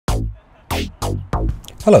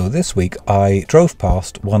Hello, this week I drove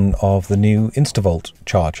past one of the new Instavolt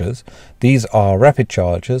chargers. These are rapid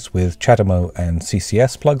chargers with CHAdeMO and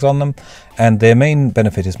CCS plugs on them, and their main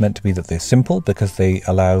benefit is meant to be that they're simple because they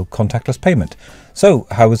allow contactless payment. So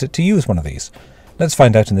how is it to use one of these? Let's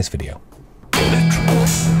find out in this video.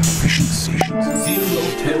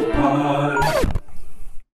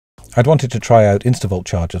 I'd wanted to try out Instavolt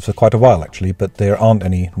chargers for quite a while actually, but there aren't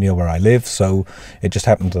any near where I live, so it just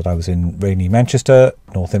happened that I was in rainy Manchester,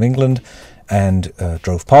 north of England, and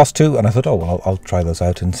drove past two, and I thought, oh well, I'll try those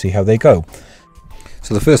out and see how they go.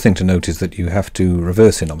 So the first thing to note is that you have to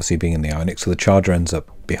reverse in, obviously being in the IONIQ, so the charger ends up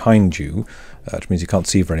behind you, which means you can't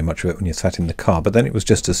see very much of it when you're sat in the car, but then it was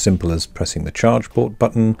just as simple as pressing the charge port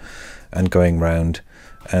button and going round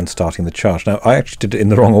and starting the charge. Now I actually did it in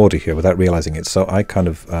the wrong order here without realizing it, so I kind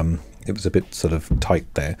of it was a bit sort of tight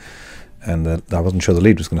there, and I wasn't sure the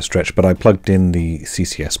lead was going to stretch, but I plugged in the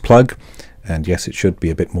CCS plug, and yes, it should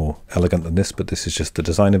be a bit more elegant than this, but this is just the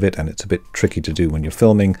design of it, and it's a bit tricky to do when you're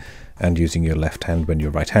filming and using your left hand when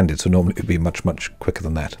you're right-handed, so normally it would be much quicker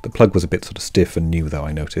than that. The plug was a bit sort of stiff and new though,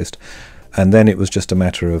 I noticed, and then it was just a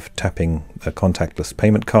matter of tapping a contactless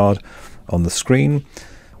payment card on the screen.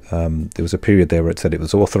 There was a period there where it said it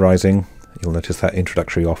was authorizing. You'll notice that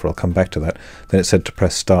introductory offer, I'll come back to that. Then it said to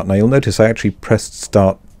press start. Now you'll notice I actually pressed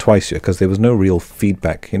start twice here because there was no real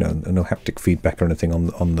feedback, you know, no haptic feedback or anything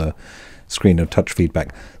on the screen, no touch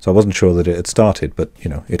feedback. So I wasn't sure that it had started, but you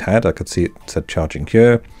know, it had. I could see it said charging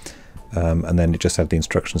here, and then it just had the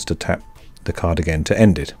instructions to tap the card again to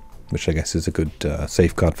end it, which I guess is a good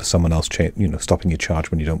safeguard for someone else, you know, stopping your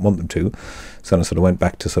charge when you don't want them to. So I sort of went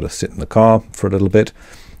back to sort of sit in the car for a little bit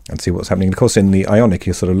and see what's happening. Of course, in the IONIQ,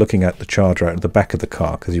 you're sort of looking at the charger out of the back of the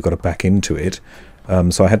car because you've got to back into it.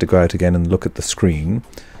 So I had to go out again and look at the screen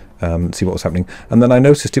and see what was happening. And then I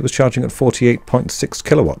noticed it was charging at 48.6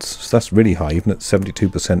 kilowatts. So that's really high, even at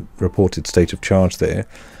 72% reported state of charge there.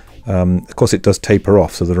 Of course, it does taper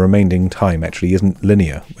off, so the remaining time actually isn't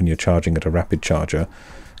linear when you're charging at a rapid charger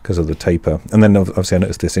because of the taper. And then obviously I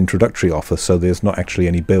noticed this introductory offer, so there's not actually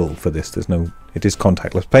any bill for this. There's no, it is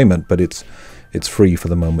contactless payment, but it's free for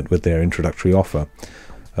the moment with their introductory offer.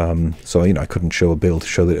 So you know, I couldn't show a bill to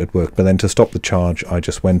show that it worked. But then to stop the charge, I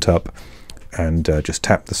just went up and just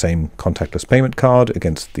tapped the same contactless payment card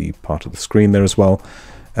against the part of the screen there as well,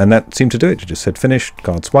 and that seemed to do it. It just said finished,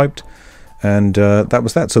 card swiped, and that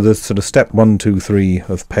was that. So the sort of step 1, 2, 3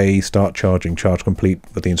 of pay, start charging, charge complete,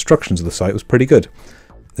 but the instructions of the site was pretty good.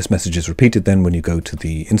 This message is repeated then when you go to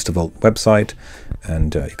the Instavolt website,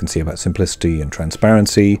 and you can see about simplicity and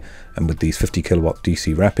transparency, and with these 50 kilowatt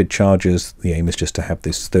DC rapid chargers, the aim is just to have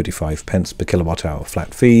this 35 pence per kilowatt hour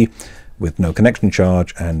flat fee with no connection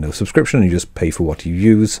charge and no subscription. You just pay for what you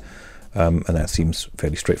use, and that seems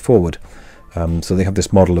fairly straightforward. So they have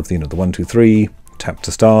this model of the 1, 2, 3, tap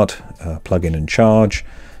to start, plug in and charge,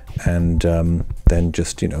 and then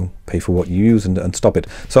just pay for what you use and stop it.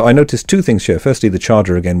 So I noticed two things here. Firstly, the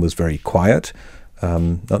charger again was very quiet,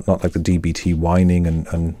 not like the DBT whining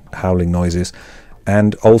and howling noises,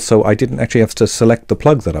 and also I didn't actually have to select the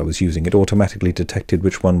plug that I was using. It automatically detected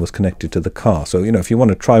which one was connected to the car. So if you want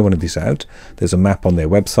to try one of these out, there's a map on their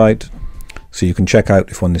website so you can check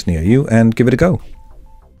out if one is near you and give it a go.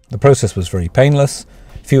 The process was very painless,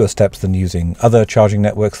 fewer steps than using other charging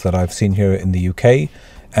networks that I've seen here in the UK,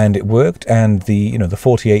 and it worked. And the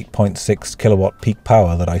 48.6 kilowatt peak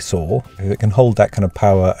power that I saw, if it can hold that kind of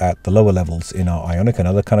power at the lower levels in our IONIQ and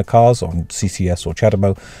other kind of cars on CCS or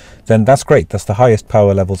CHAdeMO, then that's great. That's the highest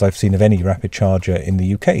power levels I've seen of any rapid charger in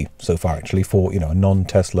the UK so far, actually, for a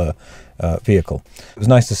non-Tesla vehicle. It was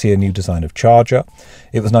nice to see a new design of charger.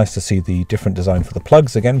 It was nice to see the different design for the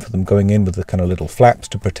plugs, again, for them going in with the kind of little flaps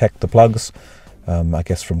to protect the plugs, I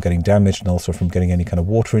guess from getting damaged and also from getting any kind of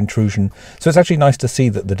water intrusion. So it's actually nice to see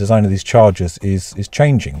that the design of these chargers is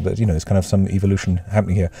changing, that there's kind of some evolution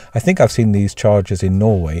happening here. I think I've seen these chargers in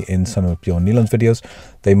Norway in some of Bjorn Nyland's videos.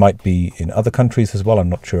 They might be in other countries as well. I'm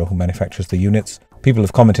not sure who manufactures the units. People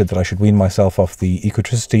have commented that I should wean myself off the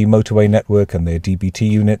Ecotricity motorway network and their DBT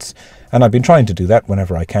units, and I've been trying to do that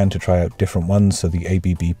whenever I can to try out different ones, so the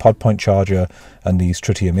ABB PodPoint charger and these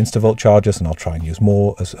Tritium Instavolt chargers, and I'll try and use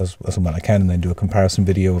more as and when I can, and then do a comparison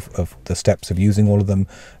video of the steps of using all of them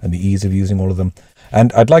and the ease of using all of them.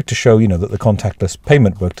 And I'd like to show, that the contactless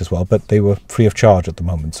payment worked as well, but they were free of charge at the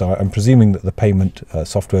moment, so I'm presuming that the payment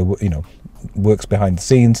software, works behind the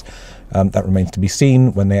scenes. That remains to be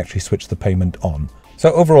seen when they actually switch the payment on.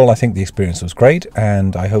 So overall, I think the experience was great,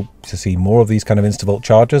 and I hope to see more of these kind of Instavolt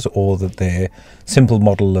chargers, or that their simple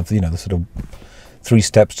model of the sort of 3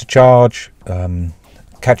 steps to charge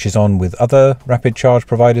catches on with other rapid charge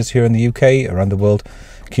providers here in the UK, around the world,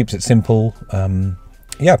 keeps it simple.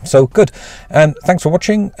 Yeah, so good. And thanks for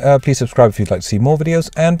watching. Please subscribe if you'd like to see more videos,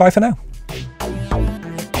 and bye for now.